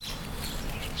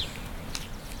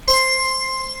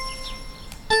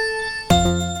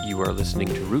You are listening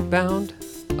to Rootbound,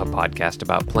 a podcast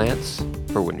about plants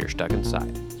for when you're stuck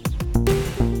inside.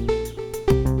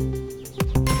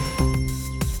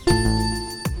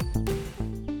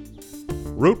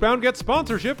 Rootbound gets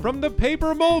sponsorship from the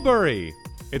paper mulberry.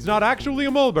 It's not actually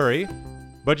a mulberry,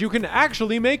 but you can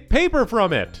actually make paper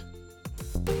from it.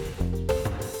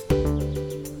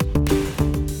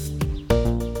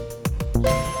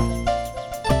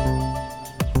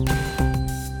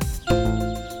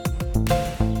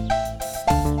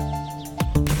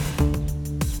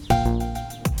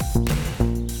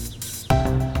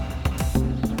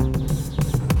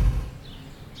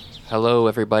 Hello,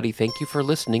 everybody. Thank you for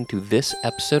listening to this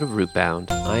episode of Rootbound.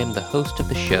 I am the host of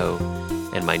the show,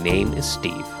 and my name is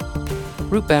Steve.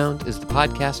 Rootbound is the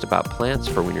podcast about plants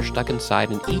for when you're stuck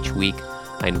inside, and each week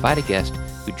I invite a guest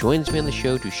who joins me on the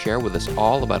show to share with us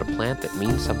all about a plant that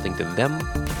means something to them,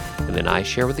 and then I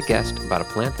share with the guest about a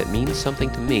plant that means something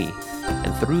to me.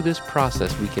 And through this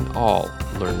process, we can all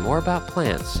learn more about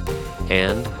plants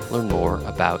and learn more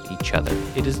about each other.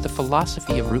 It is the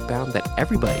philosophy of Rootbound that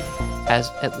everybody has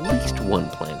at least one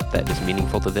plant that is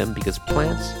meaningful to them, because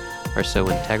plants are so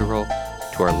integral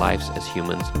to our lives as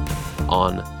humans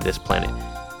on this planet.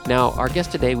 Now, our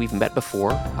guest today, we've met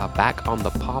before, back on the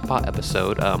pawpaw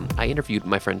episode. I interviewed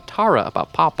my friend Tara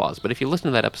about pawpaws, but if you listen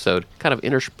to that episode, kind of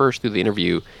interspersed through the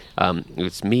interview,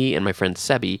 it's me and my friend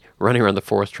Sebi running around the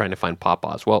forest trying to find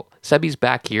pawpaws. Well, Sebi's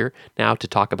back here now to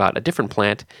talk about a different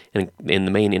plant in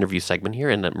the main interview segment here,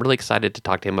 and I'm really excited to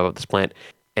talk to him about this plant.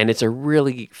 And it's a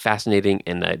really fascinating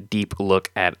and a deep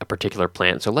look at a particular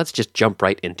plant, so let's just jump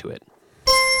right into it.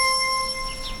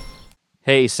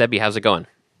 Hey, Sebi, how's it going?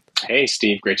 Hey,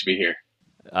 Steve. Great to be here.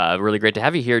 Really great to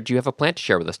have you here. Do you have a plant to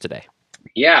share with us today?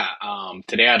 Yeah.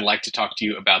 Today I'd like to talk to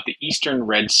you about the Eastern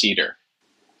Red Cedar.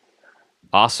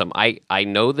 Awesome. I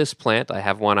know this plant. I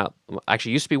have one out.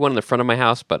 Actually, used to be one in the front of my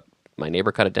house, but my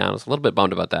neighbor cut it down. I was a little bit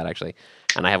bummed about that, actually.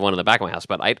 And I have one in the back of my house,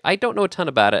 but I don't know a ton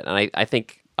about it. And I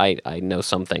think I know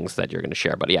some things that you're going to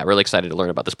share. But yeah, really excited to learn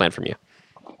about this plant from you.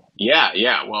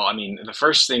 Yeah. Well, I mean, the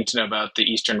first thing to know about the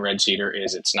Eastern Red Cedar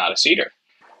is it's not a cedar.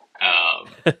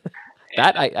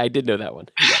 That I did know that one.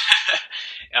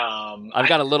 Yeah. I've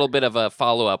got a little bit of a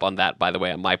follow-up on that, by the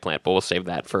way, on my plant, but we'll save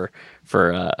that for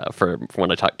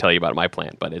when I tell you about my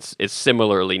plant. But it's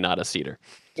similarly not a cedar.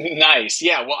 Nice.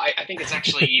 Yeah. Well, I think it's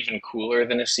actually even cooler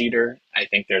than a cedar. I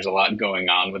think there's a lot going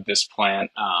on with this plant,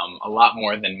 a lot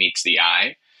more than meets the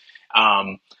eye.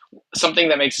 Something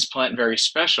that makes this plant very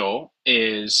special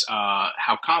is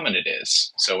how common it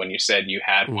is. So when you said you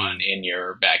had one in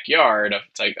your backyard,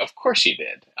 it's like, of course you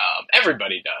did.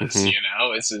 Everybody does. Mm-hmm. You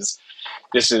know,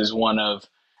 this is one of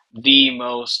the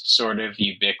most sort of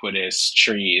ubiquitous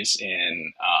trees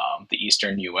in the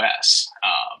eastern U.S.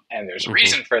 And there's a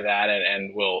reason for that,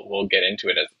 and we'll get into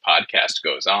it as the podcast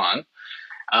goes on.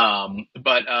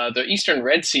 But the Eastern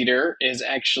Red Cedar is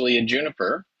actually a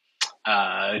juniper.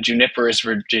 Juniperus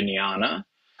virginiana,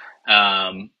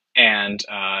 and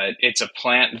it's a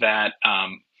plant that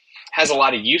has a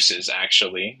lot of uses,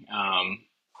 actually,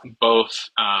 both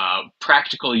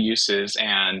practical uses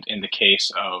and, in the case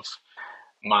of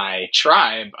my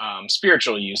tribe,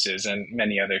 spiritual uses, and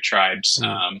many other tribes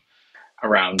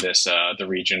around the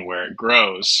region where it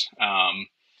grows.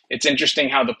 It's interesting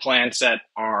how the plants that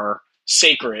are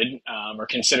sacred or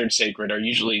considered sacred are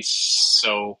usually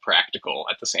so practical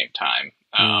at the same time,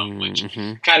 which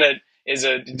kind of is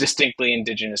a distinctly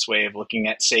indigenous way of looking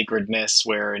at sacredness,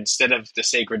 where instead of the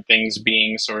sacred things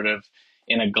being sort of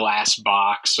in a glass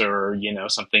box or, you know,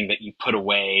 something that you put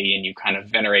away and you kind of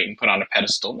venerate and put on a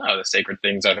pedestal, no, the sacred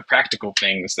things are the practical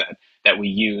things that we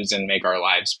use and make our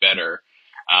lives better.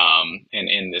 And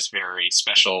in this very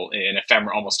special,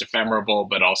 almost ephemeral,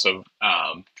 but also,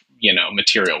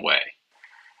 material way.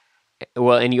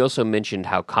 Well, and you also mentioned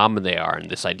how common they are, and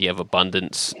this idea of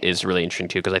abundance is really interesting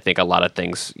too, because I think a lot of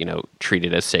things,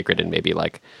 treated as sacred in maybe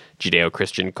like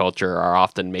Judeo-Christian culture are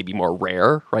often maybe more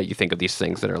rare, right? You think of these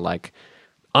things that are like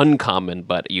uncommon,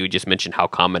 but you just mentioned how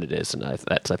common it is, and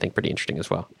that's, I think, pretty interesting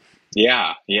as well.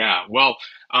 Yeah. Well,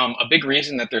 a big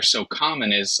reason that they're so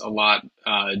common is a lot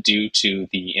due to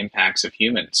the impacts of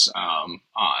humans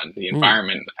on the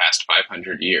environment in the past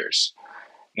 500 years.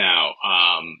 Now,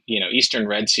 Eastern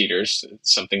red cedars,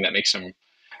 something that makes them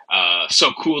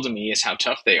so cool to me is how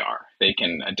tough they are. They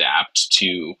can adapt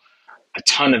to a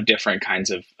ton of different kinds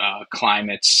of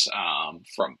climates,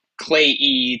 from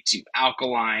clayey to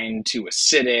alkaline to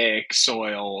acidic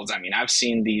soils. I mean, I've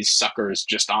seen these suckers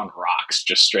just on rocks,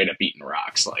 just straight up eating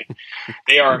rocks. Like,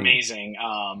 they are amazing.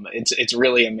 It's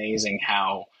really amazing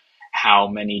how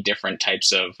many different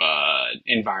types of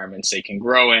environments they can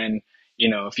grow in.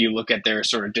 if you look at their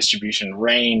sort of distribution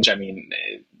range, I mean,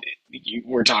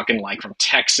 we're talking like from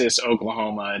Texas,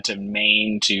 Oklahoma to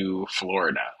Maine to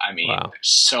Florida. I mean, Wow. there's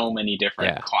so many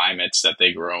different Yeah. climates that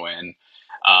they grow in.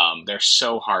 They're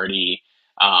so hardy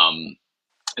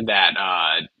that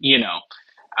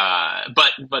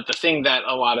but the thing that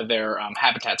a lot of their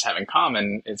habitats have in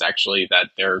common is actually that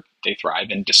they thrive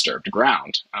in disturbed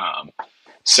ground.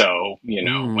 So,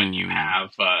 when you Mm.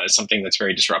 have something that's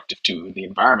very disruptive to the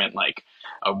environment, like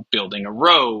building a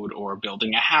road or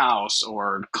building a house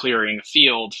or clearing a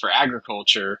field for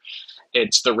agriculture,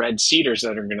 it's the red cedars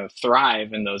that are going to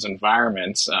thrive in those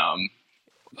environments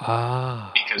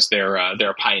Ah. because they're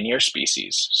a pioneer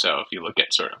species. So if you look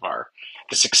at sort of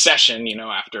the succession,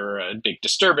 after a big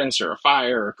disturbance or a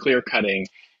fire or clear cutting,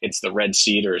 it's the red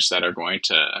cedars that are going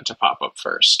to pop up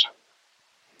first.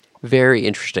 Very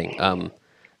interesting.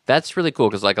 That's really cool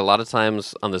because, like, a lot of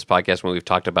times on this podcast, when we've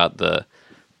talked about the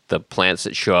plants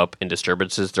that show up in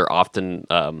disturbances, they're often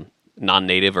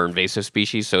non-native or invasive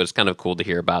species. So it's kind of cool to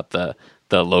hear about the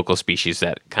local species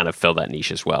that kind of fill that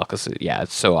niche as well. Because yeah,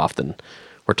 it's so often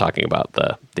we're talking about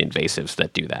the invasives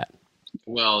that do that.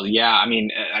 Well, yeah, I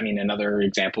mean, another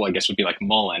example, I guess, would be like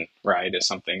mullein, right? Is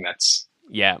something that's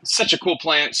Yeah, such a cool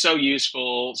plant, so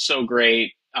useful, so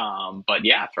great, but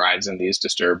yeah, thrives in these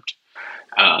disturbed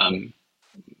um,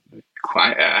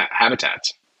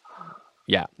 habitats.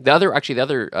 yeah. The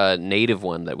other native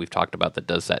one that we've talked about that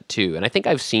does that too, and I think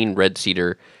I've seen red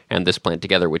cedar and this plant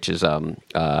together, which is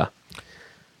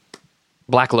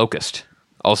black locust.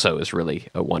 Also, is really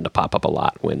a one to pop up a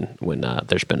lot when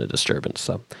there's been a disturbance.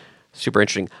 So super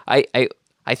interesting.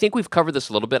 I think we've covered this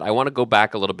a little bit. I want to go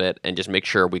back a little bit and just make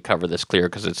sure we cover this clear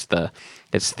because it's the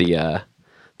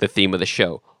theme of the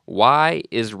show. Why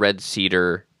is red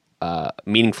cedar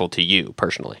meaningful to you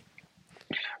personally?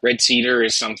 Red cedar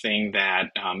is something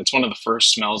that it's one of the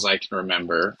first smells I can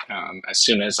remember. As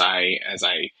soon as I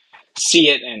see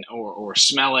it or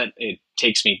smell it, it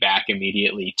takes me back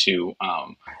immediately to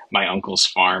my uncle's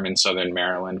farm in southern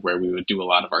Maryland, where we would do a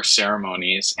lot of our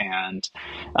ceremonies. And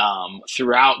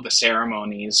throughout the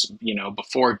ceremonies,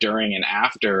 before, during, and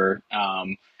after,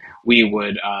 we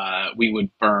would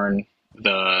burn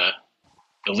the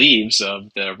leaves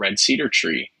of the red cedar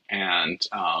tree, and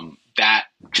that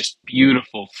just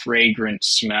beautiful, fragrant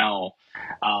smell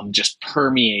just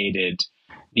permeated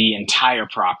the entire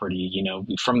property.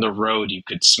 From the road, you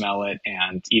could smell it,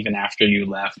 and even after you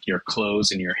left, your clothes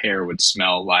and your hair would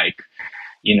smell like,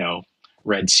 you know,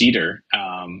 red cedar.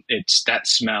 It's that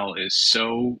smell is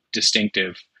so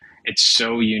distinctive. It's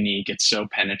so unique. It's so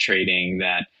penetrating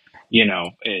that,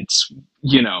 it's,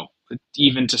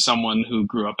 even to someone who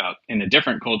grew up out in a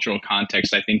different cultural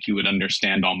context, I think you would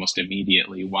understand almost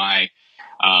immediately why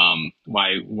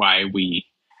we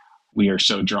are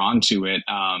so drawn to it.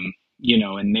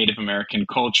 In Native American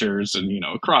cultures and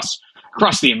across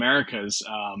the Americas,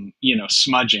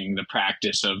 smudging, the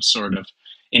practice of sort of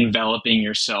enveloping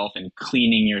yourself and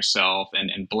cleaning yourself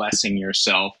and blessing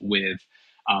yourself with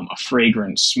a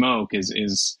fragrant smoke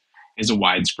is a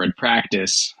widespread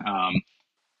practice. The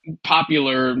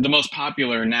most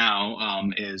popular now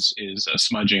is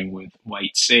smudging with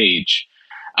white sage,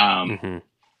 um, Hmm.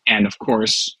 and of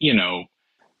course,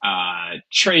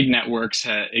 trade networks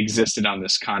existed on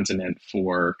this continent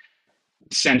for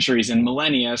centuries and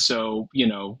millennia. So,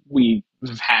 we've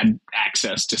had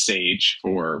access to sage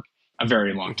for a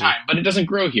very long Hmm. time, but it doesn't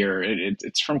grow here.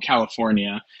 It's from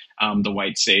California, the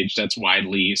white sage that's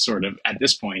widely sort of at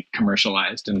this point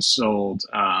commercialized and sold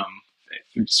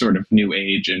through sort of new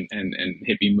age and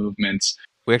hippie movements.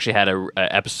 We actually had a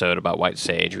episode about white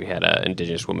sage. We had an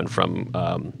indigenous woman from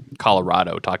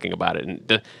Colorado talking about it,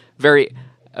 and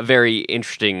a very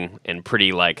interesting and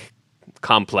pretty like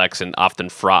complex and often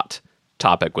fraught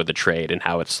topic with the trade and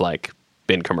how it's like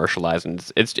been commercialized,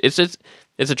 and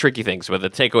it's a tricky thing. So the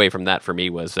takeaway from that for me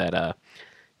was that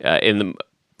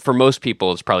for most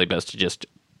people, it's probably best to just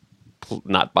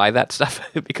not buy that stuff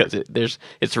because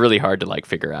it's really hard to like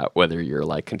figure out whether you're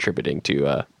like contributing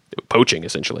to poaching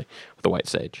essentially with the white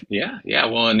sage. Yeah, yeah.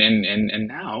 Well, and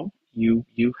now you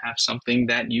have something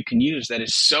that you can use that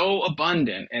is so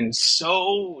abundant and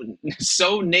so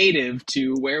native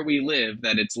to where we live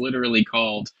that it's literally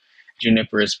called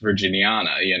Juniperus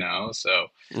virginiana. So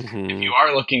if Hmm. you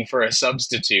are looking for a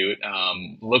substitute,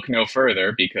 look no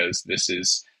further, because this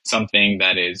is something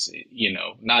that is,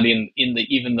 not in the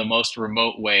even the most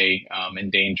remote way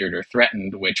endangered or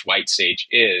threatened, which white sage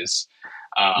is.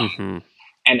 Um, Hmm.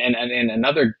 and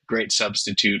another great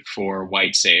substitute for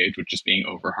white sage, which is being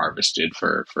over harvested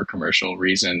for commercial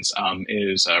reasons,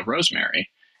 is rosemary.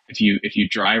 If you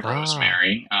dry Ah.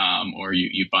 rosemary, or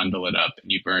you bundle it up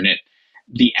and you burn it,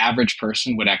 the average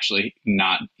person would actually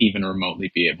not even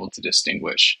remotely be able to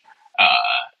distinguish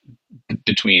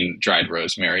between dried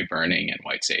rosemary burning and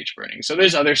white sage burning. So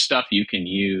there's other stuff you can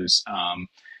use, and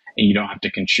you don't have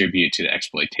to contribute to the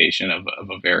exploitation of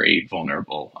a very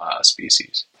vulnerable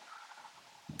species.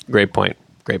 Great point.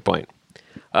 Great point.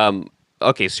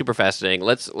 Okay, super fascinating.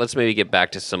 Let's maybe get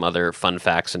back to some other fun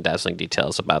facts and dazzling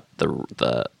details about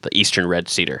the eastern red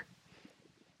cedar.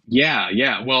 Yeah,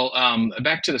 yeah. Well,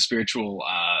 back to the spiritual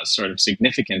sort of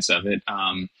significance of it.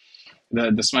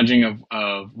 The smudging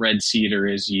of red cedar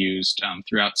is used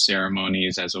throughout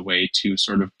ceremonies as a way to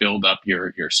sort of build up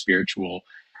your spiritual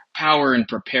power and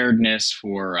preparedness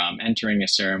for entering a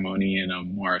ceremony in a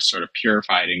more sort of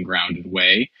purified and grounded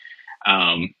way.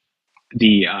 Um,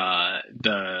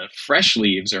 the fresh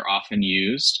leaves are often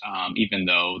used, even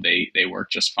though they work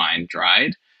just fine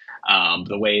dried.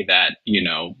 The way that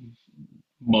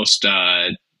most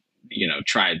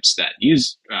tribes that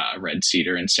use red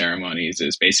cedar in ceremonies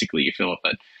is basically you fill up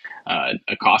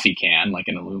a coffee can, like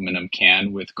an aluminum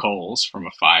can, with coals from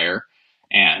a fire,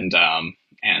 and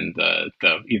the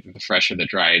either the fresh or the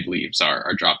dried leaves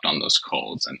are dropped on those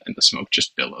coals, and the smoke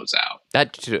just billows out.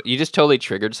 That you just totally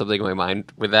triggered something in my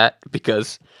mind with that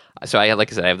because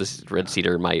like I said, I have this red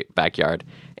cedar in my backyard,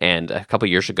 and a couple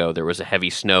years ago there was a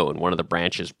heavy snow and one of the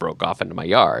branches broke off into my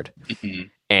yard. Mm-hmm.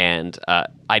 And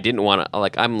I didn't want to,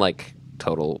 like, I'm like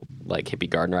total like hippie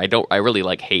gardener. I really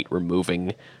like hate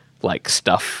removing like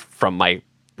stuff from my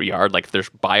yard. Like if there's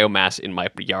biomass in my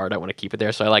yard, I want to keep it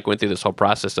there. So I like went through this whole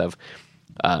process of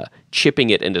chipping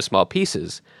it into small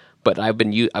pieces. But I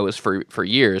was for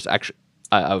years actually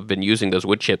I've been using those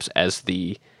wood chips as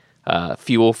the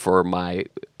fuel for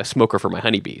a smoker for my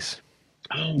honeybees.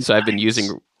 Oh, So I've been nice.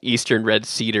 using eastern red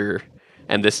cedar.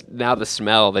 And the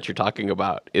smell that you're talking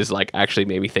about is like actually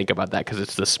made me think about that because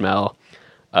it's the smell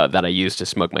that I use to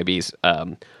smoke my bees,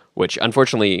 which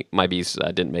unfortunately my bees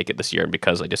didn't make it this year. And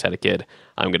because I just had a kid,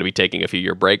 I'm going to be taking a few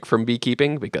year break from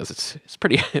beekeeping because it's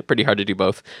pretty pretty hard to do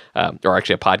both, or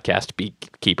actually a podcast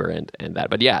beekeeper and that.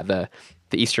 But yeah, the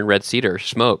eastern red cedar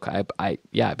smoke,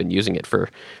 I've been using it for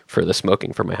the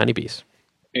smoking for my honeybees.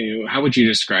 How would you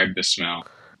describe the smell?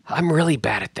 I'm really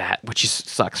bad at that, which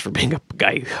sucks for being a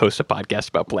guy who hosts a podcast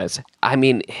about plants. I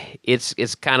mean, it's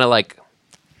kind of like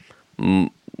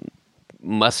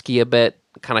musky a bit,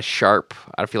 kind of sharp.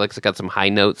 I feel like it's got some high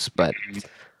notes, but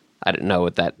I don't know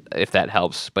if that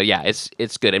helps. But yeah,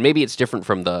 it's good, and maybe it's different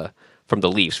from the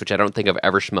leaves, which I don't think I've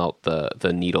ever smelt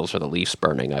the needles or the leaves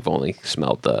burning. I've only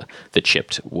smelled the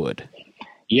chipped wood.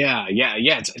 Yeah, yeah,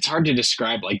 yeah. It's hard to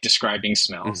describe. Like describing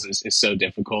smells is so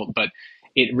difficult, but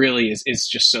it really is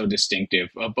just so distinctive.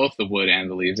 Both the wood and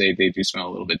the leaves, they do smell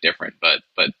a little bit different, but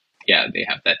yeah, they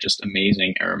have that just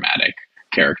amazing aromatic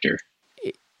character.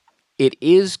 It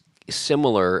is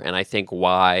similar, and I think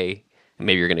why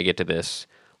maybe you're going to get to this.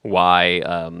 Why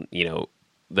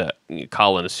the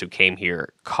colonists who came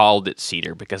here called it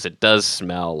cedar because it does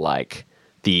smell like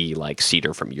the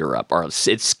cedar from Europe, or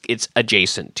it's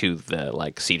adjacent to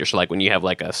the cedar. So like when you have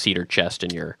like a cedar chest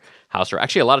in your house, or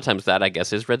actually a lot of times that I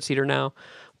guess is red cedar now,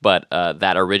 but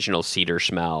that original cedar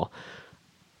smell,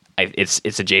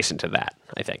 it's adjacent to that,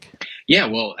 I think. Yeah,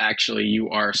 well, actually, you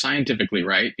are scientifically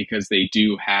right because they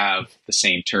do have the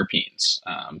same terpenes.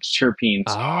 Terpenes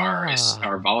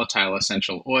are volatile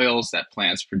essential oils that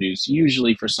plants produce,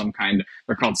 usually for some kind.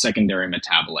 They're called secondary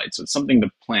metabolites. So it's something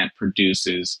the plant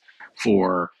produces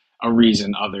for a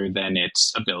reason other than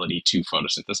its ability to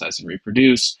photosynthesize and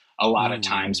reproduce. A lot of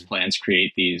times, plants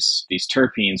create these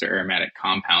terpenes or aromatic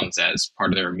compounds as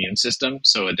part of their immune system,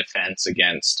 so a defense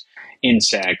against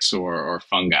insects or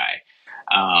fungi.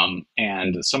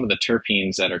 And some of the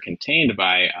terpenes that are contained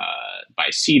by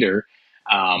cedar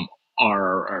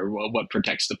are what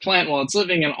protects the plant while it's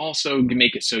living, and also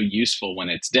make it so useful when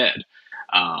it's dead.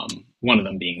 One of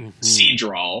them being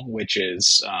cedrol, which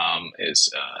is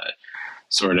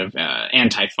sort of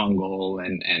antifungal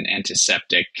and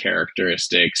antiseptic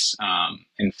characteristics.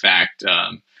 In fact,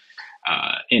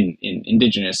 in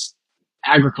indigenous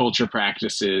agriculture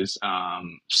practices,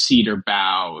 cedar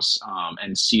boughs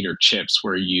and cedar chips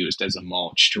were used as a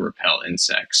mulch to repel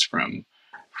insects from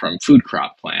food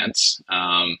crop plants.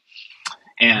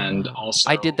 And also,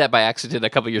 I did that by accident a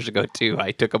couple years ago too.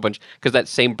 I took a bunch because that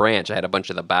same branch I had a bunch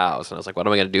of the boughs, and I was like, "What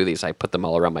am I going to do with these?" I put them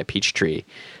all around my peach tree,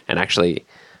 and actually,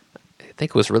 I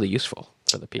think it was really useful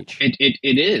for the peach. It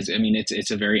is. I mean, it's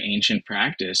a very ancient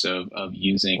practice of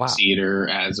using cedar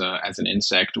as an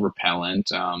insect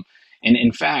repellent. And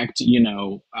in fact,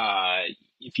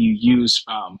 if you use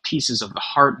pieces of the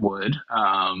heartwood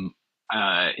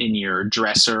in your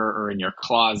dresser or in your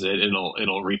closet,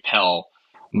 it'll repel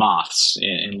moths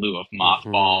in lieu of Mm-hmm.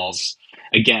 mothballs.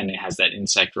 Again, it has that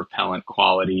insect repellent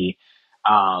quality.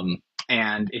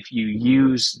 And if you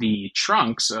use the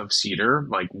trunks of cedar,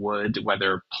 like wood,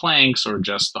 whether planks or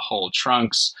just the whole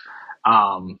trunks,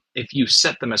 if you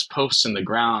set them as posts in the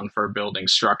ground for building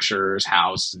structures,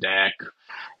 house, deck,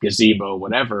 gazebo,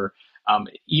 whatever,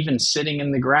 even sitting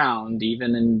in the ground,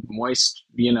 even in moist,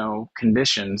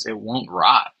 conditions, it won't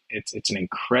rot. It's an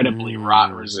incredibly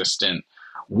rot Mm. resistant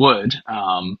wood.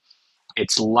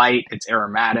 It's light, it's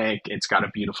aromatic, it's got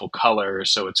a beautiful color,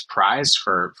 so it's prized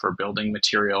for building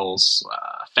materials,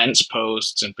 fence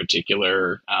posts in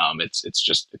particular. It's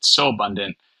so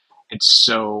abundant, it's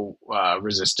so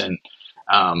resistant.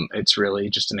 It's really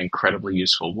just an incredibly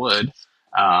useful wood.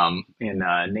 In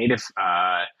native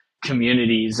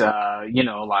communities, a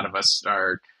lot of us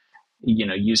are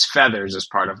use feathers as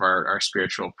part of our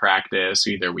spiritual practice.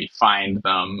 Either we find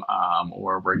them,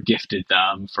 or we're gifted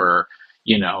them for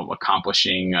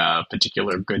accomplishing a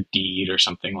particular good deed or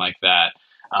something like that.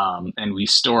 And we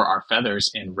store our feathers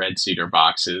in red cedar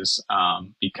boxes,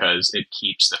 because it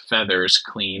keeps the feathers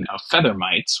clean of feather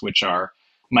mites, which are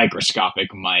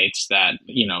microscopic mites that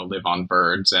live on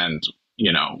birds. And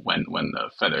when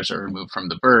the feathers are removed from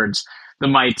the birds, the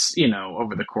mites,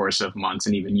 over the course of months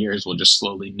and even years, will just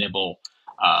slowly nibble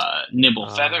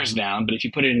feathers Oh, down. But if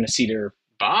you put it in a cedar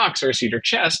box or a cedar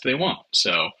chest, they won't.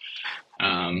 So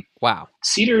um, wow.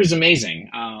 cedar is amazing.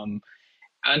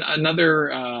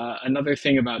 Another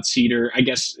thing about cedar, I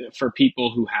guess, for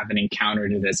people who haven't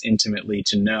encountered it as intimately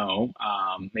to know,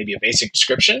 maybe a basic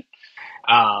description.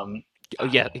 Um, Oh,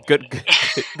 yeah. Good,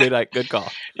 good call.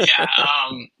 yeah.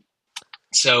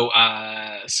 So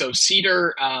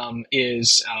cedar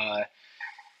is an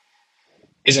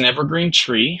evergreen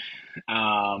tree.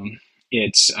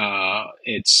 Its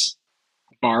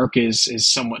bark is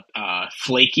somewhat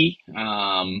flaky,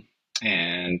 and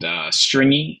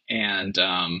stringy, and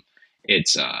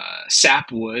its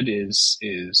sapwood is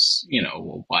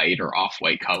white or off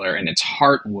white color, and its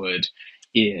heartwood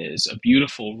is a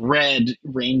beautiful red,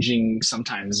 ranging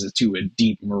sometimes to a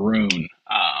deep maroon.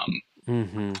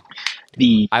 Hmm.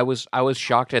 The I was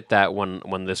shocked at that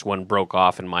when this one broke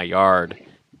off in my yard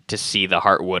to see the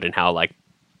heartwood and how like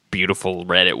beautiful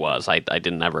red it was. I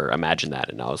didn't ever imagine that,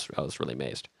 and I was really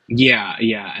amazed. Yeah,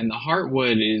 and the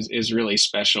heartwood is really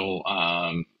special,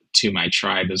 to my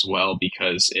tribe as well,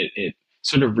 because it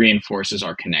sort of reinforces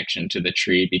our connection to the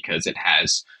tree, because a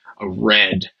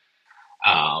red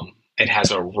it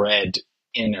has a red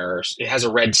it has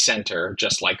a red center,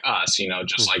 just like us,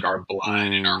 just like our blood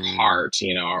and our Mm. heart,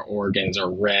 our organs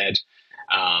are red.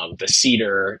 The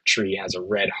cedar tree has a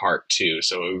red heart too,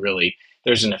 so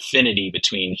there's an affinity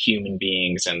between human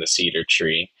beings and the cedar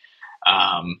tree.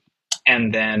 um,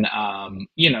 and then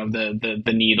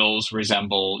the needles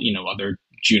resemble other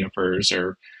junipers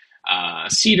or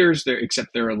cedars,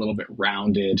 except they're a little bit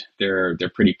rounded. They're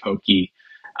pretty pokey.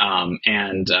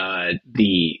 And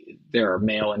there are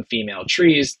male and female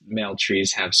trees. Male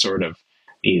trees have sort of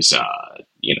these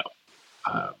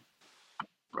uh,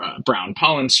 brown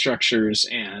pollen structures,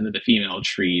 and the female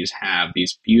trees have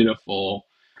these beautiful,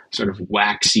 sort of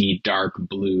waxy, dark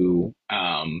blue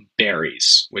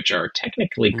berries, which are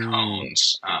technically Mm.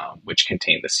 cones, which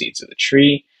contain the seeds of the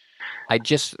tree.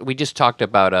 We just talked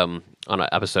about on an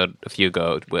episode a few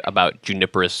ago about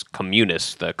Juniperus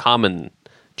communis, the common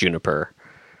juniper,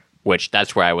 which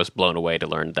that's where I was blown away to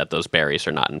learn that those berries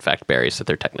are not in fact berries, that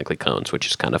they're technically cones, which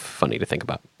is kind of funny to think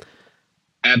about.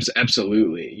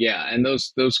 Absolutely, yeah. And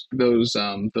those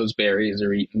berries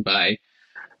are eaten by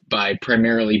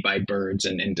primarily by birds,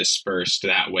 and dispersed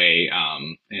that way.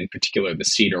 In particular, the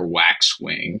cedar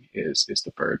waxwing is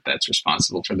the bird that's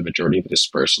responsible for the majority of the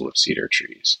dispersal of cedar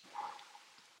trees.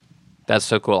 That's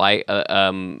so cool. I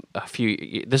a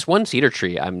few this one cedar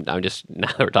tree. I'm just now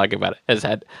that we're talking about it has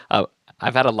had.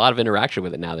 I've had a lot of interaction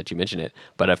with it now that you mention it.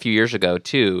 But a few years ago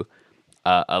too,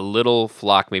 a little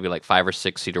flock, maybe like 5 or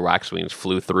 6 cedar waxwings,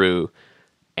 flew through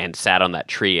and sat on that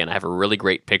tree. And I have a really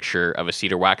great picture of a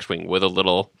cedar waxwing with a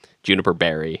little juniper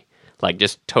berry, like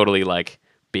just totally like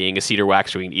being a cedar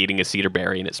waxwing eating a cedar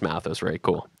berry in its mouth. It was very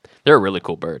cool. They're a really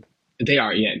cool bird. They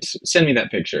are, yeah. Send me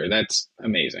that picture. That's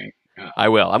amazing. I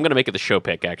will. I'm gonna make it the show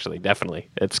pick. Actually, definitely,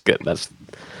 it's good.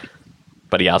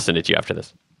 But yeah, I'll send it to you after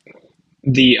this.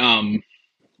 The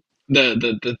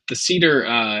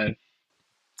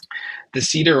the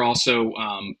cedar also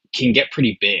can get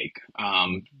pretty big,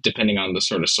 depending on the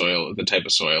sort of soil, the type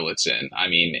of soil it's in. I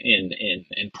mean,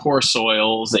 in poor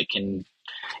soils, it can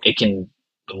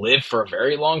live for a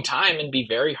very long time and be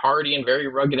very hardy and very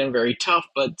rugged and very tough,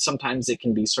 but sometimes it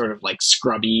can be sort of like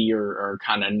scrubby or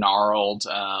kind of gnarled,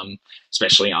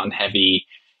 especially on heavy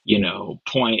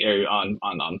point or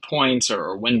on points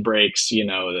or windbreaks.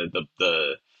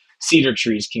 The cedar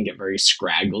trees can get very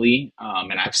scraggly,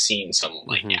 and I've seen some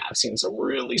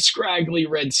really scraggly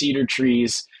red cedar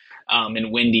trees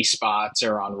in windy spots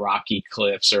or on rocky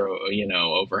cliffs or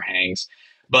overhangs.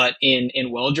 But in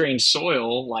well drained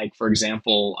soil, like for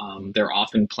example, they're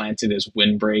often planted as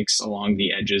windbreaks along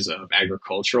the edges of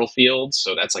agricultural fields.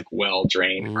 So that's like well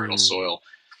drained, fertile Mm. soil.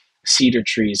 Cedar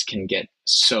trees can get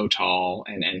so tall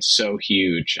and so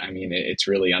huge. I mean, it's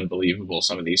really unbelievable.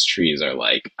 Some of these trees are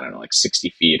like, I don't know, like 60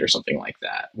 feet or something like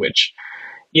that, which,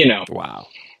 you know, Wow.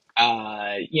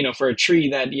 for a tree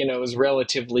that, is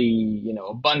relatively,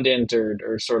 abundant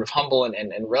or sort of humble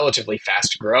and relatively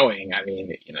fast growing. I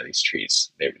mean, these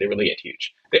trees, they really get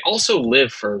huge. They also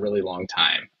live for a really long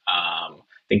time. I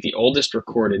think the oldest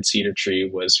recorded cedar tree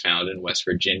was found in West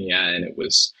Virginia, and it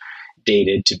was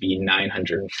dated to be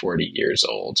 940 years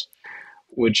old,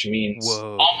 which means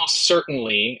Whoa. almost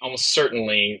certainly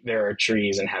there are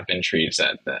trees and have been trees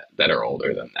that are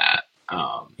older than that.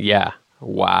 Yeah.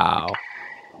 Wow.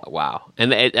 Wow.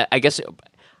 And I guess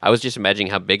I was just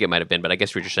imagining how big it might have been, but I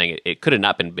guess you're just saying it could have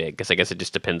not been big because I guess it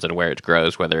just depends on where it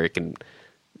grows, whether it can,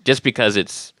 just because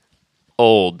it's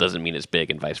old doesn't mean it's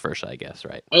big and vice versa, I guess,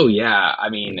 right? Oh yeah, I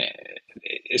mean,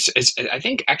 I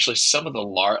think actually some of the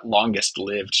longest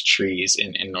lived trees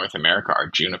in North America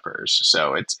are junipers.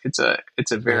 So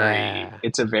Yeah.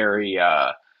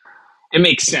 it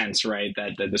makes sense, right?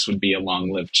 That this would be a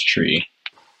long lived tree.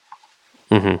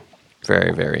 Hmm.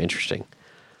 Very, very interesting.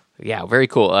 Yeah, very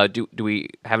cool. Do we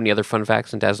have any other fun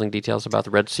facts and dazzling details about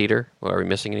the red cedar? Or are we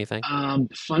missing anything?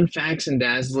 Fun facts and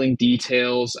dazzling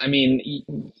details. I mean,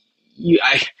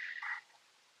 I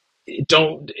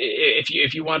don't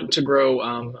if you want to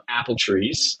grow apple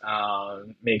trees,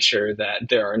 make sure that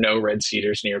there are no red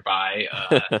cedars nearby.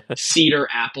 Cedar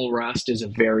apple rust is a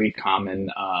very common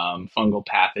fungal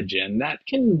pathogen that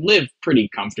can live pretty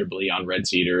comfortably on red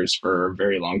cedars for a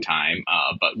very long time,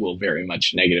 but will very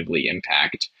much negatively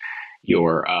impact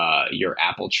your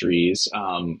apple trees.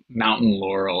 Mountain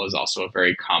laurel is also a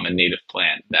very common native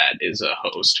plant that is a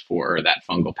host for that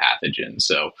fungal pathogen.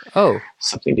 So Oh,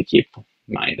 something to keep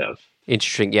mind of.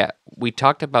 interesting. Yeah, we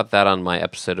talked about that on my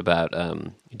episode about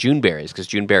June berries because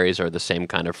June berries are the same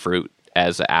kind of fruit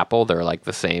as an apple. They're like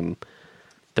the same.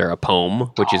 They're a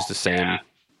pome, which is the Yeah. same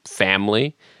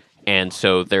family, and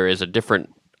so there is a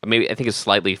different. Maybe I think it's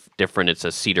slightly different. It's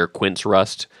a cedar quince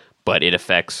rust, but it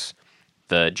affects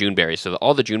the Juneberry. So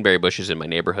all the Juneberry bushes in my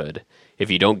neighborhood, if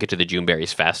you don't get to the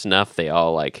Juneberries fast enough, they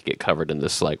all like get covered in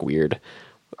this like weird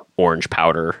orange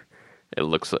powder. It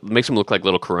makes them look like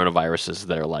little coronaviruses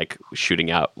that are like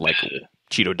shooting out like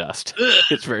Cheeto dust.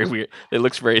 It's very weird. It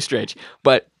looks very strange,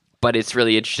 but it's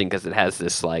really interesting because it has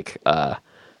this like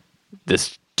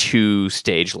this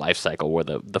two-stage life cycle where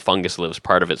the fungus lives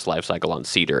part of its life cycle on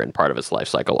cedar and part of its life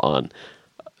cycle on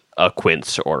a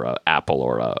quince or a apple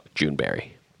or a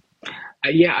Juneberry.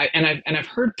 Yeah, I've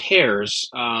heard pears,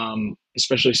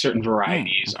 especially certain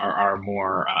varieties, Mm. are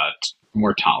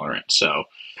more tolerant. So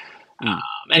Mm.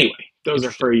 anyway, those are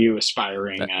Interesting. for you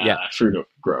aspiring Yeah, fruit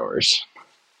growers.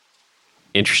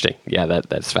 interesting. Yeah,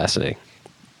 that's fascinating.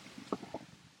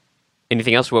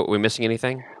 Anything else? What, we missing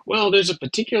anything? Well, there's a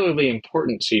particularly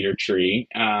important cedar tree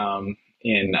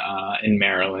in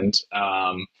Maryland,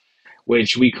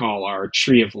 which we call our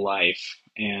Tree of Life.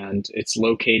 And it's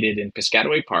located in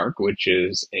Piscataway Park, which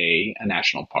is a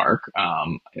national park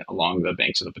along the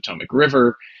banks of the Potomac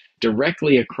River,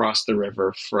 directly across the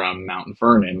river from Mount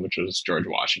Vernon, which was George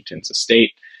Washington's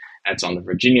estate. That's on the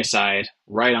Virginia side.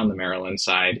 Right on the Maryland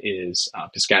side is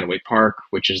Piscataway Park,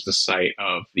 which is the site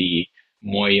of the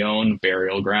Moyone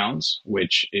Burial Grounds,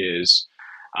 which is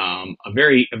a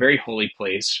very holy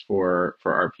place for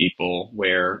our people,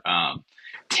 where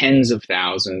tens of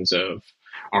thousands of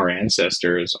our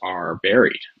ancestors are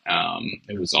buried.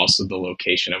 It was also the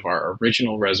location of our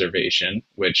original reservation,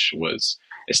 which was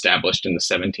established in the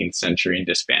 17th century and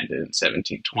disbanded in Mm.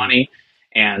 1720,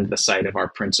 and the site of our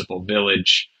principal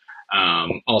village,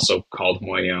 also called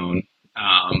Moyone.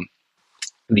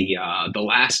 The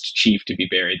last chief to be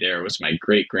buried there was my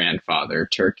great grandfather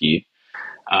Turkey,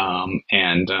 and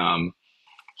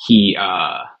he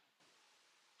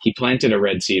he planted a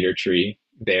red cedar tree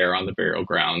there on the burial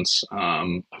grounds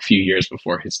a few years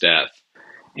before his death,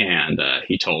 and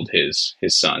he told his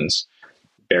sons,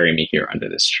 "Bury me here under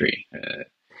this tree."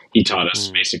 He taught us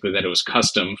Mm. basically that it was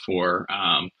custom for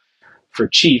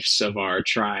chiefs of our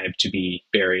tribe to be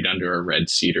buried under a red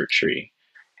cedar tree,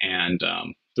 and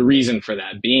the reason for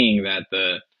that being that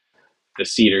the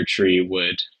cedar tree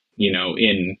would,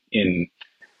 in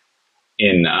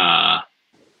in uh,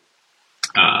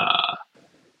 uh,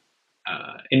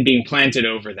 in being planted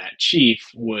over that chief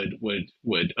would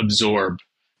absorb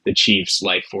the chief's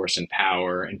life force and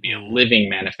power and be a living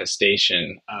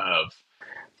manifestation of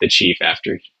the chief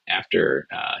after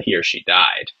he or she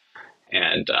died.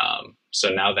 And so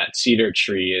now that cedar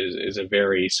tree is a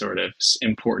very sort of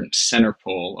important center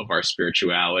pole of our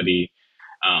spirituality.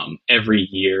 Every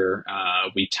year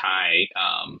we tie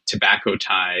tobacco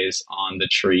ties on the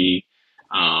tree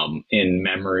in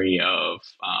memory of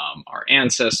our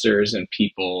ancestors and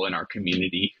people in our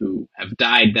community who have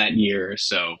died that year.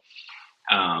 So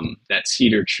that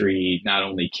cedar tree not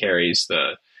only carries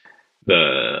the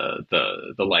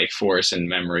life force and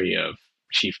memory of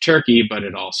Chief Turkey, but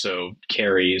it also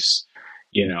carries,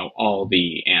 all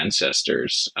the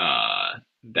ancestors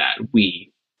that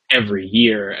we every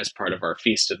year as part of our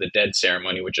Feast of the Dead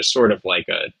ceremony, which is sort of like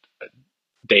a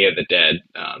Day of the Dead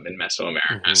in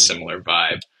Mesoamerica, similar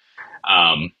vibe.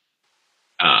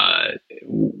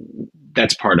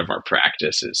 That's part of our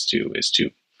practice is to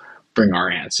bring our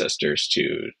ancestors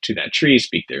to that tree,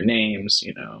 speak their names,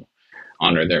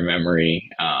 honor their memory,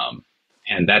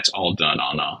 and that's all done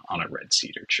on a red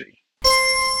cedar tree.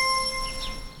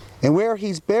 And where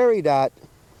he's buried at,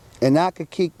 in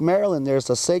Accokeek, Maryland,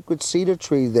 there's a sacred cedar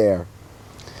tree there.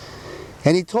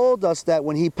 And he told us that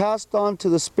when he passed on to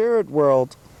the spirit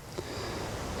world,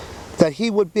 that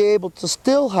he would be able to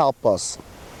still help us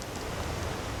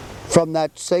from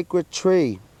that sacred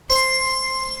tree.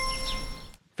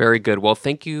 Very good. Well,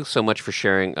 thank you so much for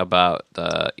sharing about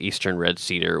the Eastern red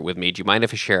cedar with me. Do you mind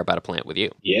if I share about a plant with you?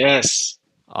 Yes.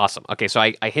 Awesome. Okay, so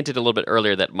I hinted a little bit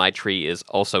earlier that my tree is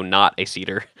also not a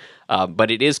cedar,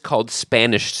 but it is called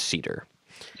Spanish cedar.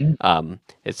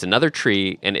 It's another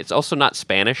tree, and it's also not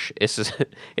Spanish.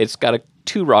 It's got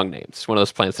two wrong names. It's one of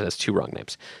those plants that has two wrong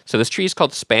names. So this tree is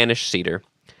called Spanish cedar,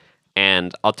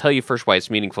 and I'll tell you first why it's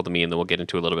meaningful to me, and then we'll get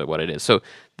into a little bit what it is. So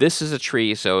this is a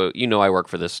tree. So I work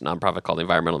for this nonprofit called the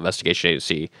Environmental Investigation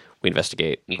Agency. We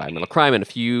investigate environmental crime, and a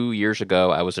few years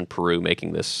ago, I was in Peru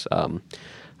making this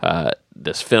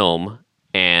this film,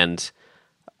 and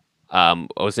I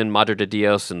was in Madre de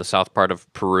Dios in the south part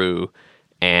of Peru,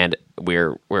 and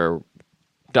we're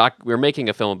making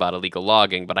a film about illegal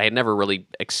logging, but I had never really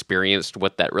experienced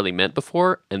what that really meant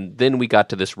before. And then we got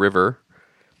to this river,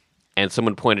 and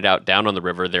someone pointed out down on the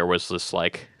river there was this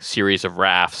like series of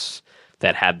rafts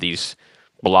that had these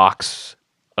blocks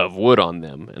of wood on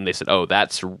them, and they said, "Oh,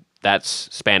 that's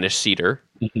Spanish cedar,"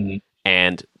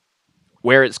 and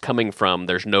where it's coming from,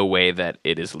 there's no way that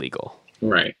it is legal.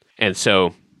 Right. And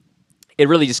so it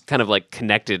really just kind of like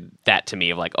connected that to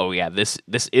me of like, oh yeah, this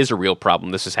is a real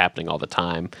problem. This is happening all the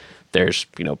time. There's,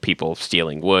 people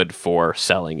stealing wood for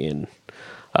selling in,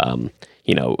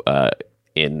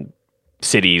 in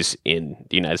cities in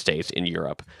the United States, in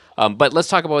Europe. But let's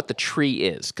talk about what the tree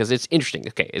is, because it's interesting.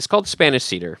 Okay, it's called Spanish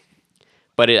cedar,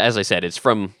 but as I said, it's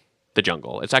from the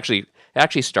jungle. It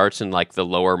actually starts in like the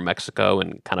lower Mexico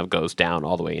and kind of goes down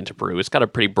all the way into Peru. It's got a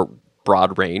pretty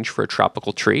broad range for a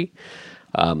tropical tree.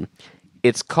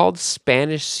 It's called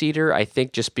Spanish cedar, I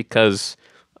think, just because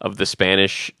of the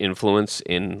Spanish influence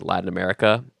in Latin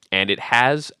America, and it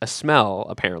has a smell.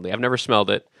 Apparently, I've never smelled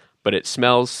it, but it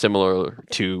smells similar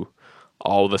to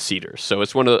all the cedars. So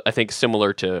it's I think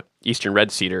similar to Eastern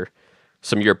red cedar.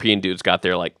 Some European dudes got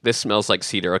there like, this smells like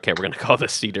cedar. Okay, we're going to call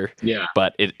this cedar. Yeah.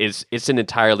 But it's an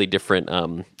entirely different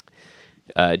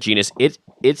genus.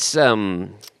 Its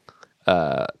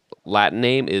Latin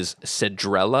name is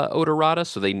Cedrella odorata,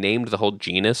 so they named the whole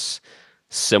genus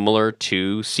similar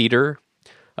to cedar.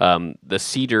 The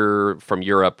cedar from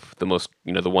Europe, the most,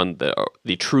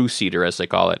 the true cedar as they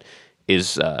call it,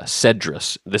 is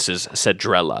Cedrus. This is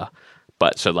Cedrella.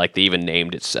 But so like they even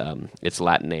named its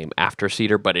Latin name after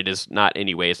cedar, but it is not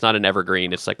anyway. It's not an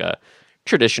evergreen. It's like a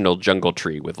traditional jungle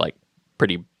tree with like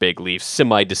pretty big leaves,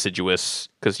 semi-deciduous,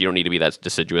 because you don't need to be that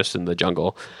deciduous in the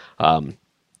jungle.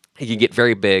 It can get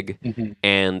very big,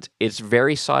 and it's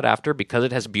very sought after because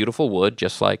it has beautiful wood,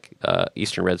 just like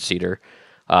Eastern red cedar.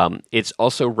 It's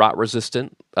also rot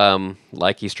resistant,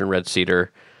 like Eastern red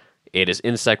cedar. It is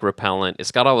insect repellent.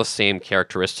 It's got all the same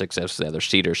characteristics as the other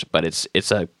cedars, but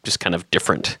it's a just kind of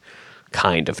different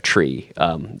kind of tree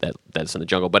that's in the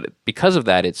jungle. But because of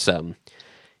that, it's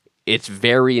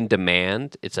very in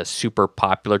demand. It's a super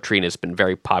popular tree, and it's been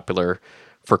very popular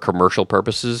for commercial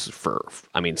purposes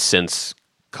since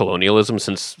colonialism,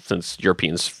 since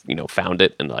Europeans found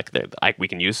it and like we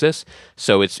can use this.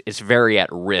 So it's very at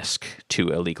risk to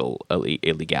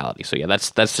illegality. So yeah,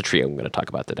 that's the tree I'm going to talk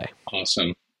about today.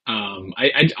 Awesome.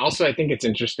 I think it's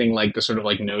interesting, like the sort of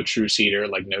like no true cedar,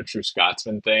 like no true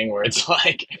Scotsman thing, where it's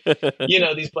like, these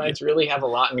Yeah. plants really have a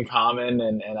lot in common,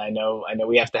 and I know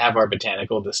we have to have our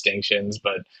botanical distinctions,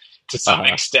 but to some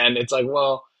Uh-huh. extent, it's like,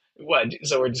 well, what?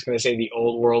 So we're just going to say the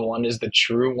old world one is the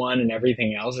true one, and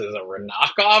everything else is a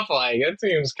knockoff? Like it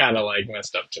seems kind of like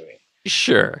messed up to me.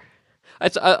 Sure.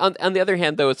 It's, on the other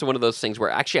hand, though, it's one of those things where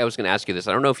actually I was going to ask you this.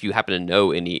 I don't know if you happen to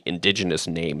know any indigenous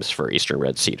names for Eastern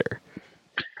red cedar.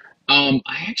 I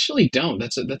actually don't.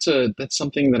 That's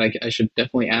something that I should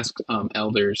definitely ask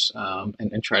elders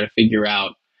and try to figure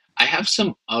out. I have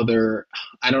some other.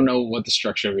 I don't know what the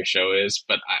structure of your show is,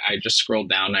 but I just scrolled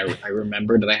down. I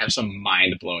remember that I have some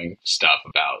mind blowing stuff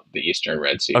about the Eastern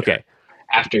red cedar. Okay,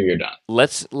 After you're done,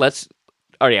 let's.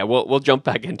 Oh yeah, we'll jump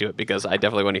back into it because I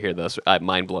definitely want to hear those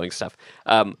mind blowing stuff.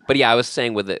 But yeah, I was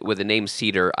saying with the name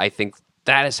cedar, I think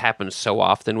that has happened so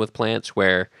often with plants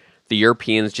where the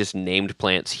Europeans just named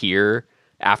plants here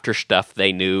after stuff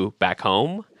they knew back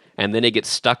home, and then it gets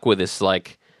stuck with this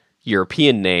like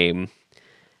European name,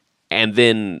 and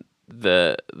then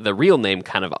the real name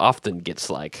kind of often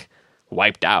gets like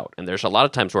wiped out. And there's a lot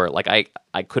of times where like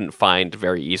I couldn't find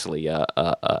very easily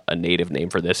a native name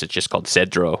for this. It's just called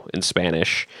cedro in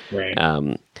Spanish. right?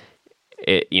 Um,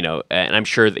 and I'm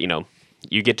sure that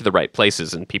you get to the right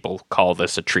places and people call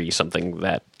this a tree something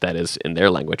that is in their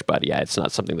language. But yeah, it's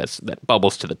not something that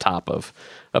bubbles to the top of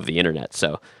the internet.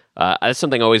 So that's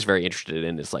something I'm always very interested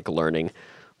in is like learning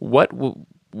what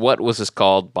was this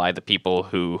called by the people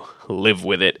who live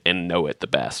with it and know it the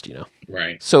best.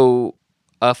 Right. So,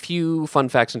 a few fun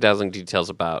facts and dazzling details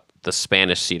about the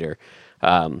Spanish cedar.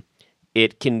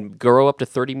 It can grow up to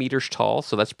 30 meters tall,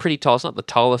 so that's pretty tall. It's not the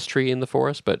tallest tree in the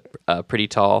forest, but pretty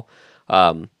tall.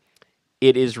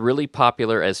 It is really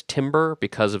popular as timber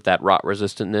because of that rot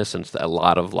resistantness, and a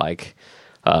lot of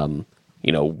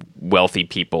wealthy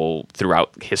people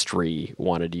throughout history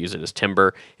wanted to use it as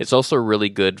timber. It's also really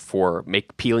good for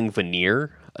peeling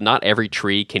veneer. Not every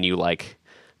tree can you like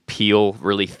peel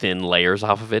really thin layers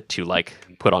off of it to like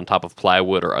put on top of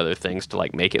plywood or other things to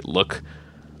like make it look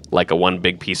like a one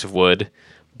big piece of wood.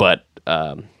 But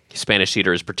Spanish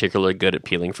cedar is particularly good at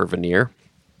peeling for veneer.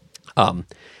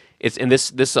 This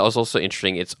is also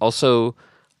interesting. It's also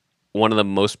one of the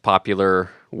most popular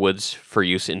woods for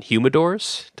use in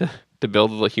humidors to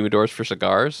build the humidors for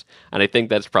cigars, and I think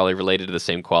that's probably related to the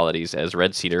same qualities as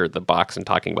red cedar, the box, and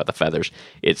talking about the feathers.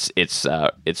 It's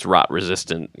rot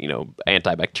resistant,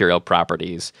 antibacterial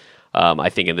properties. I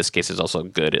think in this case it's also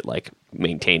good at like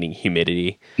maintaining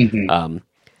humidity. And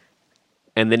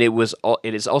then it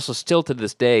is also still to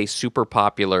this day super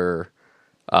popular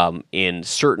in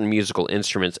certain musical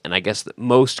instruments, and I guess the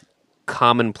most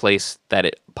common place that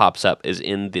it pops up is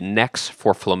in the necks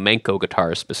for flamenco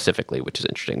guitars specifically, which is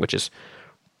interesting, which is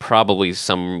probably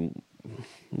some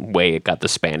way it got the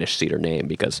Spanish cedar name,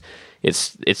 because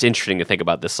it's interesting to think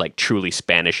about this like truly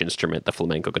Spanish instrument, the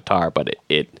flamenco guitar, but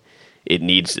it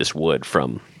needs this wood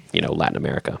from Latin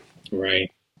America.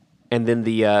 Right. And then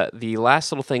the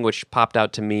last little thing which popped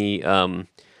out to me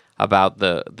about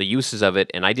the uses of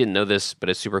it, and I didn't know this, but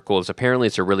it's super cool, is apparently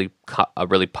it's a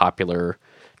really popular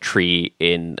tree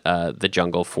in the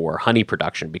jungle for honey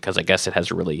production, because I guess it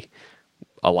has really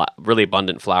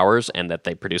abundant flowers, and that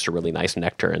they produce a really nice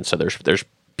nectar. And so there's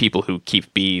people who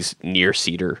keep bees near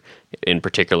cedar in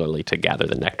particularly to gather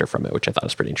the nectar from it, which I thought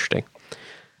was pretty interesting.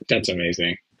 That's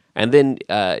amazing. And then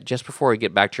just before we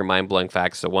get back to your mind-blowing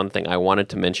facts, the one thing I wanted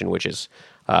to mention, which is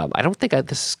I don't think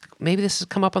maybe this has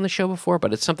come up on the show before,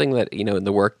 but it's something that in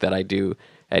the work that I do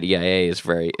at EIA is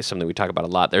something we talk about a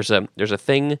lot. There's a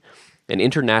thing, an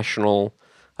international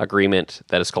agreement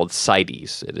that is called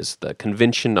CITES. It is the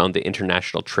Convention on the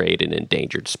International Trade in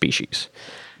Endangered Species.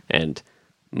 And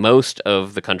most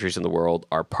of the countries in the world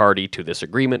are party to this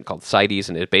agreement called CITES,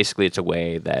 and it's a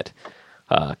way that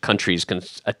countries can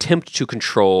attempt to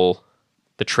control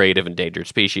the trade of endangered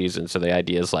species. And so the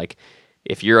idea is like,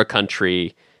 if you're a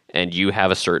country and you have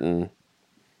a certain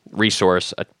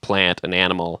resource, a plant, an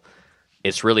animal,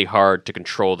 it's really hard to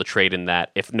control the trade in that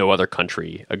if no other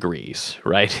country agrees,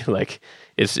 right? Like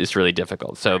it's really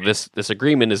difficult. So this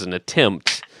agreement is an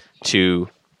attempt to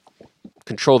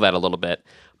control that a little bit,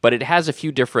 but it has a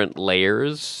few different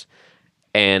layers,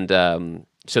 and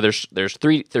so there's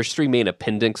three main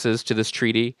appendixes to this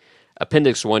treaty.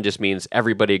 Appendix 1 just means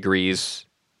everybody agrees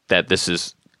that this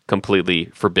is completely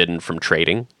forbidden from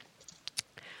trading.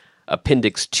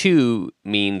 Appendix 2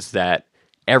 means that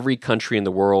every country in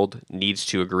the world needs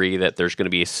to agree that there's going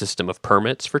to be a system of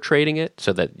permits for trading it,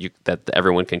 so that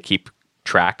everyone can keep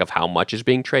track of how much is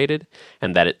being traded,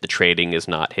 and that the trading is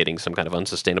not hitting some kind of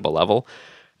unsustainable level.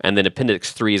 And then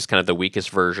Appendix 3 is kind of the weakest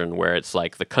version, where it's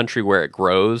like the country where it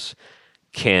grows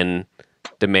can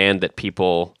demand that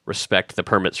people respect the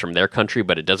permits from their country,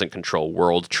 but it doesn't control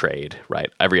world trade,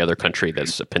 right? Every other country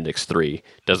that's Appendix 3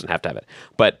 doesn't have to have it.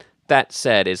 But that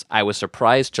said, is I was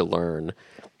surprised to learn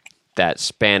that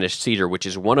Spanish cedar, which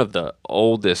is one of the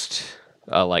oldest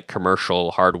like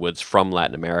commercial hardwoods from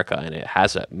Latin America, and it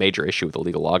has a major issue with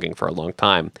illegal logging for a long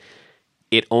time,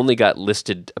 it only got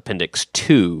listed Appendix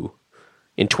 2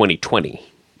 in 2020.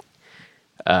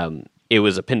 It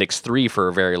was Appendix 3 for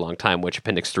a very long time, which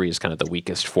Appendix 3 is kind of the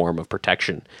weakest form of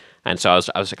protection. And so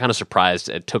I was kind of surprised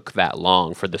it took that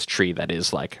long for this tree that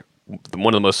is like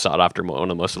one of the most sought after, one of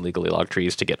the most illegally logged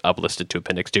trees to get uplisted to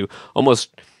Appendix 2.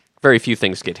 Almost very few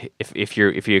things get, if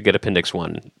you get Appendix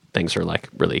 1, things are like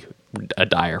really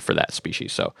dire for that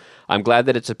species. So I'm glad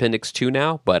that it's Appendix 2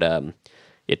 now, but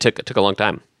it took a long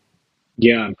time.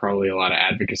 Yeah, and probably a lot of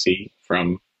advocacy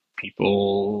from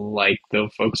people like the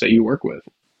folks that you work with.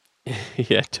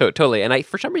 Yeah, totally. And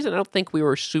for some reason, I don't think we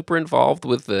were super involved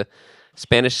with the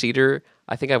Spanish cedar.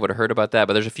 I think I would have heard about that,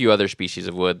 but there's a few other species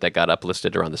of wood that got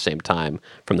uplisted around the same time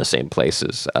from the same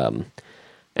places.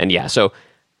 And yeah, so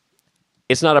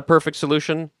it's not a perfect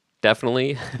solution.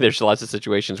 Definitely, there's lots of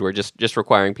situations where just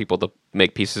requiring people to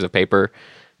make pieces of paper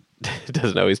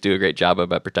doesn't always do a great job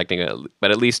about protecting it. But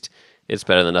at least it's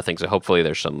better than nothing. So hopefully,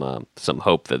 there's some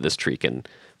hope that this tree can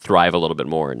thrive a little bit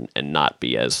more and not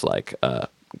be as like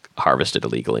harvested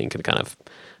illegally and can kind of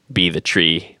be the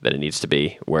tree that it needs to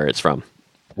be where it's from.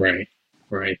 Right.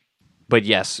 But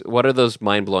yes, what are those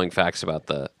mind-blowing facts about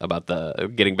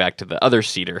the getting back to the other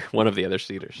cedar, one of the other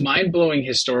cedars? Mind-blowing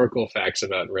historical facts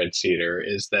about red cedar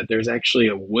is that there's actually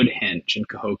a wood henge in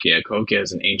Cahokia. Cahokia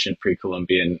is an ancient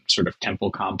pre-Columbian sort of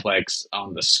temple complex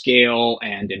on the scale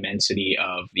and immensity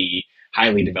of the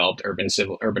highly developed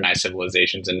urbanized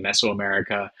civilizations in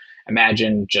Mesoamerica.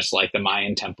 Imagine just like the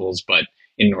Mayan temples, but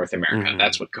in North America. Mm-hmm.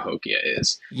 That's what Cahokia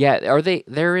is. Yeah,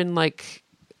 they're in like,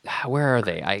 where are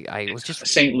they? I was just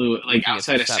St. Louis, like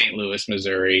outside of St. Louis,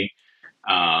 Missouri.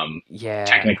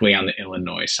 Technically on the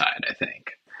Illinois side, I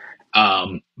think.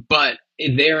 But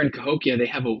there in Cahokia, they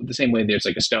have the same way there's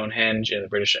like a Stonehenge in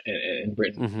Britain.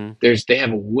 Mm-hmm. They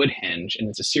have a wood henge, and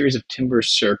it's a series of timber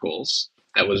circles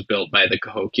that was built by the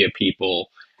Cahokia people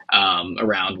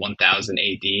around 1000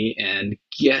 AD. And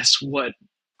guess what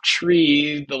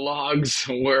tree the logs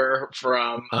were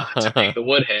from to make the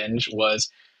wood henge was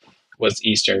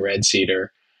eastern red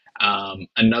cedar.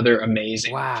 Another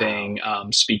amazing thing,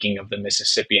 speaking of the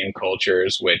Mississippian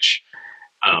cultures, which,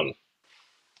 were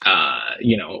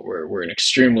an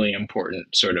extremely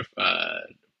important sort of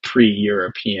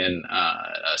pre-European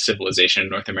civilization in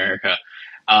North America.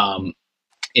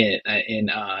 In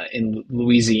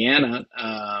Louisiana,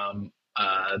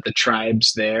 the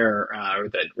tribes there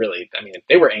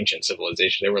they were ancient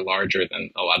civilizations. They were larger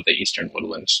than a lot of the eastern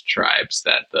woodlands tribes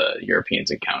that the Europeans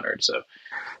encountered. So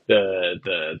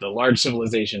the large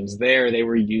civilizations there, they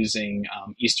were using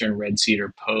eastern red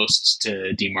cedar posts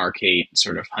to demarcate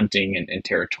sort of hunting and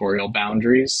territorial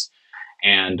boundaries.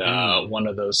 And one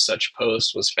of those such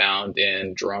posts was found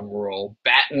in, drumroll,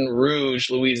 Baton Rouge,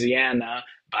 Louisiana,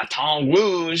 Baton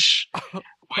Rouge,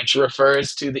 which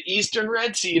refers to the eastern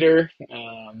red cedar.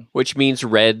 Which means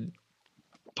red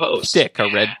post. Stick, a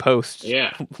red post.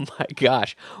 Yeah. Oh my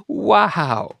gosh.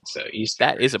 Wow. So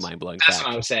that is a mind-blowing fact. That's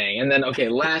what I'm saying. And then, okay,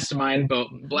 last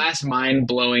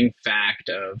mind-blowing fact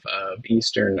of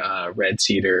eastern red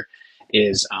cedar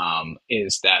is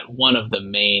that one of the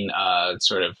main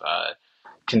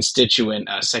constituent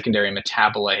secondary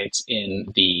metabolites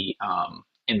in the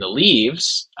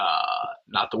leaves,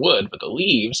 not the wood, but the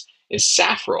leaves, is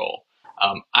saffrole.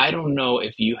 I don't know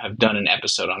if you have done an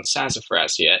episode on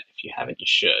sassafras yet. If you haven't, you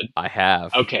should. I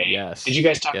have. Okay. Yes. Did you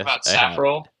guys talk about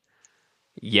saffrole?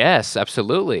 Yes,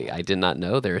 absolutely. I did not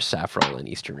know there is saffrole in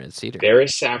eastern red cedar. There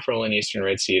is saffrole in eastern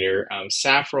red cedar.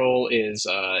 Saffrole is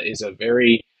a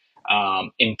very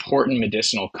important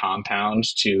medicinal compound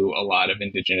to a lot of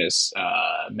indigenous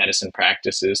medicine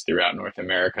practices throughout North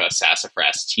America.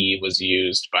 Sassafras tea was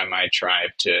used by my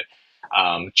tribe to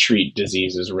treat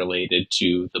diseases related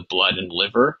to the blood and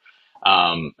liver,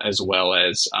 as well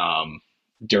as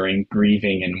during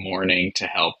grieving and mourning to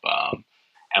help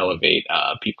elevate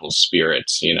people's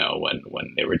spirits,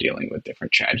 when they were dealing with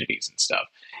different tragedies and stuff.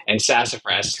 And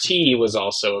sassafras tea was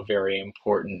also a very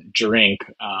important drink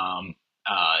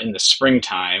in the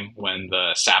springtime when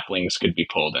the saplings could be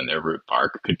pulled and their root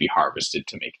bark could be harvested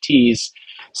to make teas.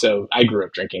 So I grew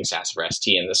up drinking sassafras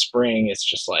tea in the spring. It's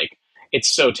just like, it's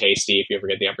so tasty if you ever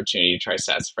get the opportunity to try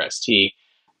sassafras tea.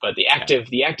 But the active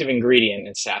ingredient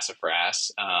in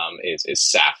sassafras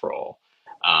is saffrole.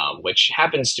 which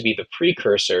happens to be the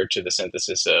precursor to the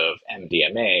synthesis of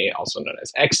MDMA, also known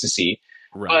as ecstasy.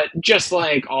 Right. But just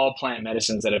like all plant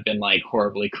medicines that have been like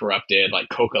horribly corrupted, like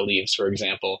coca leaves, for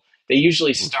example, they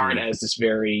usually start Mm-hmm. as this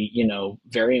very,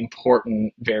 very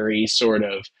important, very sort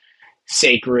of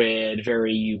sacred,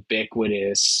 very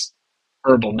ubiquitous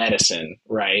herbal medicine,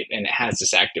 right? And it has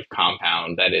this active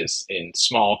compound that is in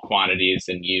small quantities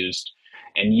and used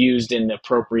in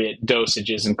appropriate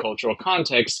dosages and cultural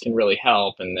context can really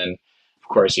help. And then, of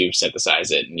course, you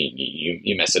synthesize it and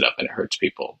you mess it up and it hurts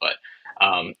people. But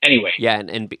anyway, Yeah,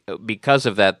 because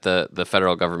of that, the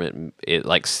federal government,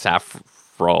 like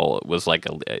saffron was like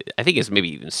I think it's maybe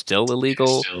even still it's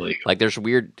illegal. still illegal. Like there's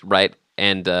weird, right?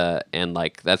 And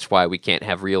like that's why we can't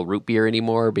have real root beer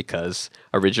anymore, because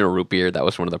original root beer, that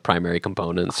was one of the primary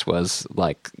components, was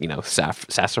like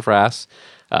sassafras.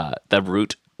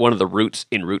 One of the roots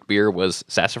in root beer was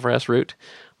sassafras root,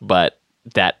 but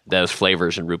those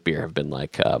flavors in root beer have been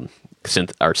like are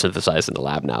synthesized in the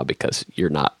lab now, because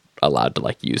you're not allowed to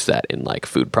like use that in like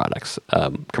food products,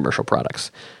 commercial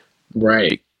products.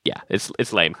 Right. Yeah,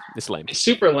 it's lame. It's lame. It's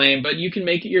super lame, but you can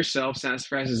make it yourself.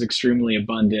 Sassafras is extremely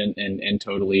abundant and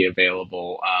totally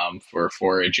available for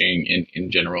foraging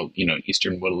in general,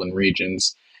 eastern woodland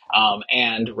regions.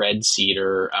 And red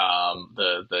cedar,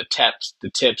 the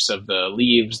tips of the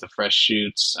leaves, the fresh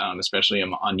shoots, especially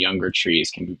on younger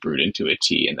trees, can be brewed into a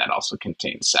tea, and that also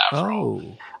contains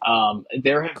saffron. Oh,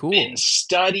 There have been cool.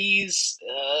 studies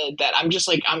that I'm just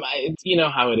like, you know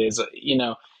how it is,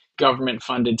 government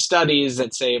funded studies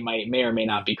that say it may or may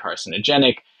not Mm, be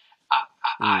carcinogenic.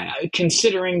 mm,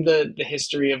 Considering the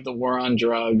history of the war on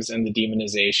drugs and the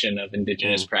demonization of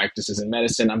indigenous mm, practices in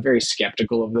medicine, I'm very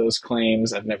skeptical of those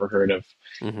claims. I've never heard of.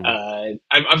 mm-hmm.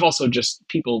 I've also just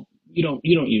people. You don't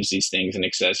use these things in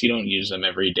excess. You don't use them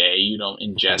every day. You don't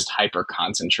Mm-hmm. ingest hyper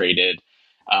concentrated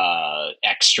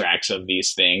extracts of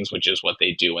these things, which is what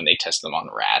they do when they test them on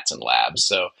rats and labs.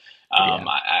 So Yeah,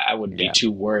 I would be yeah.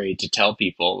 too worried to tell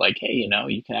people like, hey,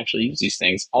 you can actually use these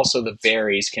things. Also, the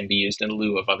berries can be used in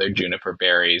lieu of other juniper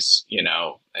berries,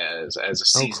 as a Oh,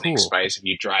 seasoning cool. spice if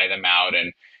you dry them out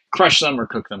and crush them or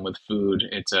cook them with food.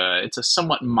 It's a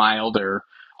somewhat milder,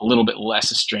 a little bit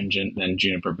less astringent than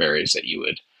juniper berries that you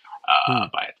would Hmm.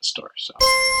 buy at the store. So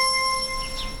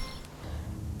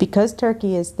Because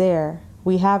Turkey is there,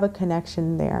 we have a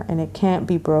connection there and it can't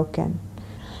be broken.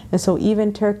 And so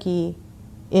even Turkey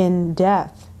in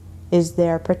death is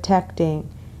there protecting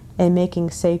and making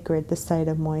sacred the site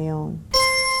of Moyon.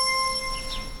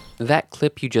 That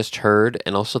clip you just heard,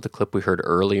 and also the clip we heard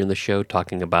earlier in the show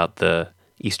talking about the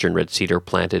eastern red cedar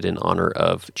planted in honor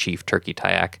of Chief Turkey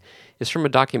Tayac, is from a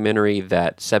documentary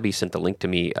that Sebi sent the link to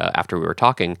me after we were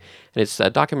talking. And it's a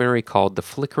documentary called The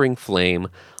Flickering Flame,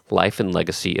 Life and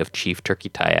Legacy of Chief Turkey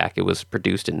Tayac. It was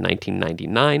produced in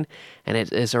 1999, and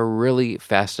it is a really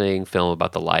fascinating film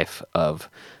about the life of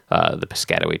the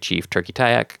Piscataway chief, Turkey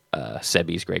Tayac,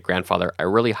 Sebi's great-grandfather. I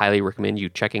really highly recommend you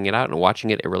checking it out and watching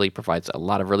it. It really provides a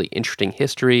lot of really interesting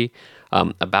history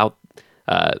about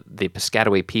the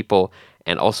Piscataway people,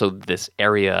 and also this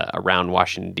area around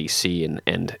Washington, D.C.,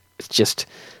 and it's just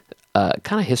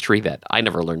kind of history that I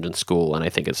never learned in school, and I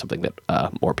think it's something that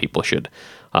more people should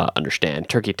understand.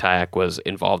 Turkey Tayac was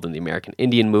involved in the American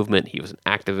Indian movement. He was an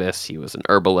activist, he was an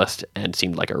herbalist, and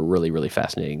seemed like a really, really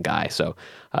fascinating guy. So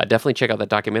definitely check out that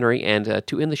documentary. And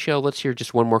to end the show, let's hear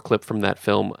just one more clip from that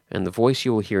film. And the voice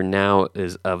you will hear now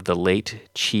is of the late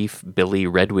Chief Billy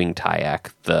Redwing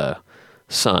Tayac, the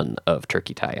son of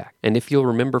Turkey Tayac. And if you'll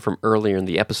remember from earlier in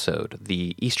the episode,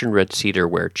 the eastern red cedar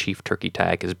where Chief Turkey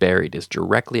Tayac is buried is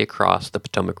directly across the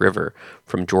Potomac River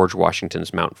from George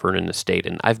Washington's Mount Vernon estate.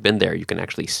 And I've been there. You can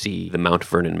actually see the Mount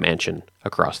Vernon mansion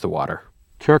across the water.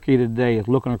 Turkey today is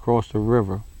looking across the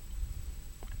river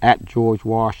at George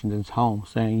Washington's home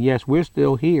saying, yes, we're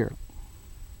still here.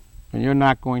 And you're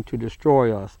not going to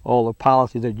destroy us. All the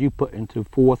policies that you put into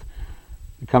forth,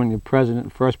 becoming the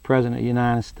president, first president of the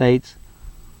United States,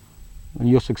 and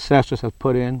your successors have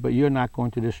put in, but you're not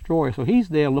going to destroy. So he's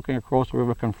there looking across the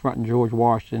river, confronting George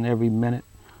Washington every minute,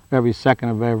 every second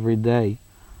of every day.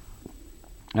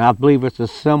 And I believe it's a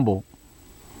symbol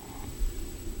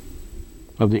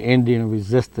of the Indian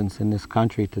resistance in this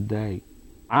country today.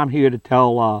 I'm here to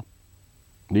tell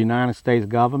the United States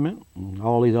government and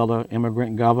all these other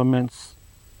immigrant governments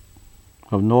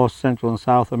of North, Central, and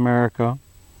South America,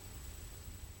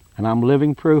 and I'm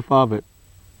living proof of it,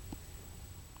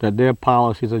 that their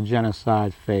policies of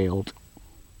genocide failed.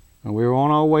 And we're on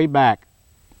our way back.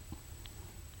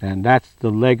 And that's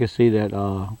the legacy that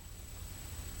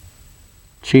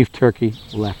Chief Turkey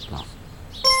left us.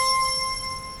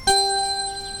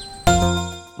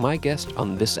 My guest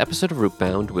on this episode of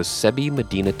Rootbound was Sebi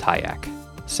Medina Tayak.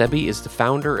 Sebi is the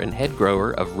founder and head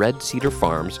grower of Red Cedar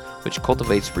Farms, which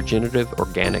cultivates regenerative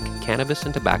organic cannabis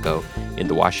and tobacco in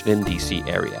the Washington, D.C.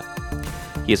 area.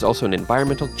 He is also an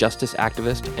environmental justice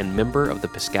activist and member of the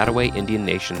Piscataway Indian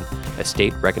Nation, a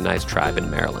state-recognized tribe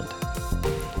in Maryland.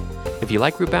 If you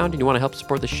like Rootbound and you want to help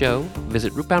support the show,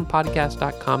 visit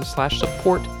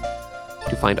rootboundpodcast.com/support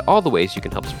to find all the ways you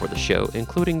can help support the show,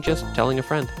 including just telling a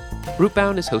friend.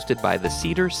 Rootbound is hosted by the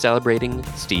Cedar celebrating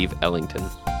Steve Ellington.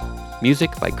 Music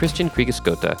by Christian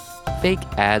Kriegesgota. Fake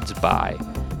ads by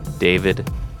David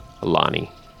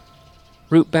Alani.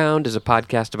 Rootbound is a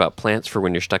podcast about plants for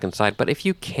when you're stuck inside, but if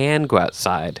you can go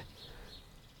outside,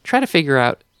 try to figure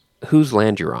out whose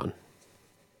land you're on.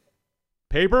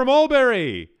 Paper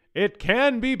mulberry! It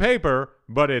can be paper,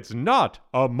 but it's not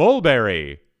a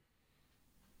mulberry.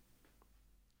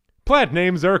 Plant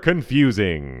names are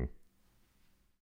confusing.